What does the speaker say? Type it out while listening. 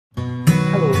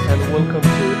Welcome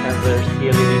to another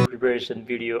CLD preparation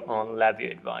video on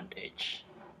LabVIEW Advantage.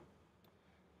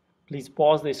 Please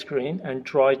pause the screen and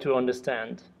try to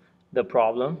understand the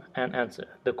problem and answer.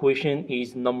 The question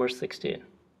is number 16.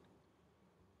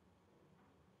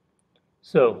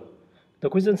 So, the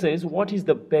question says, what is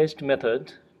the best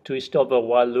method to stop a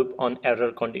while loop on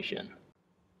error condition?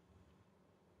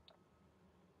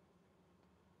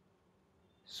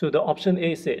 So the option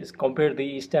A says, compare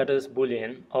the status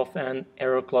boolean of an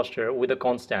error cluster with a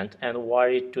constant and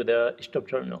wire it to the stop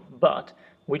terminal. But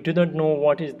we do not know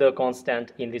what is the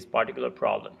constant in this particular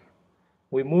problem.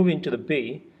 We move into the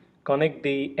B, connect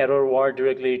the error wire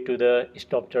directly to the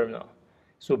stop terminal.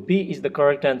 So B is the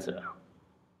correct answer.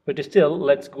 But still,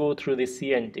 let's go through the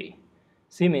C and D.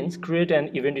 C means create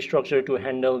an event structure to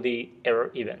handle the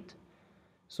error event.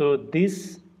 So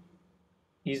this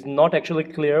is not actually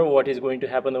clear what is going to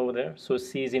happen over there, so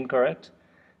C is incorrect.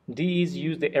 D is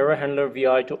use the error handler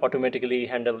VI to automatically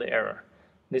handle the error.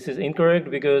 This is incorrect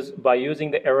because by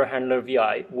using the error handler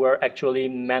VI, we're actually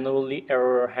manually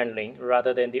error handling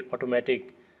rather than the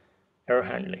automatic error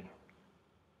handling.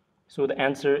 So the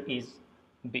answer is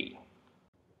B.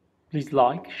 Please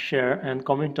like, share and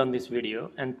comment on this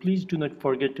video, and please do not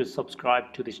forget to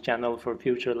subscribe to this channel for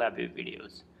future LabVIEW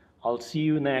videos. I'll see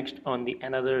you next on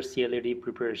another CLD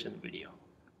preparation video.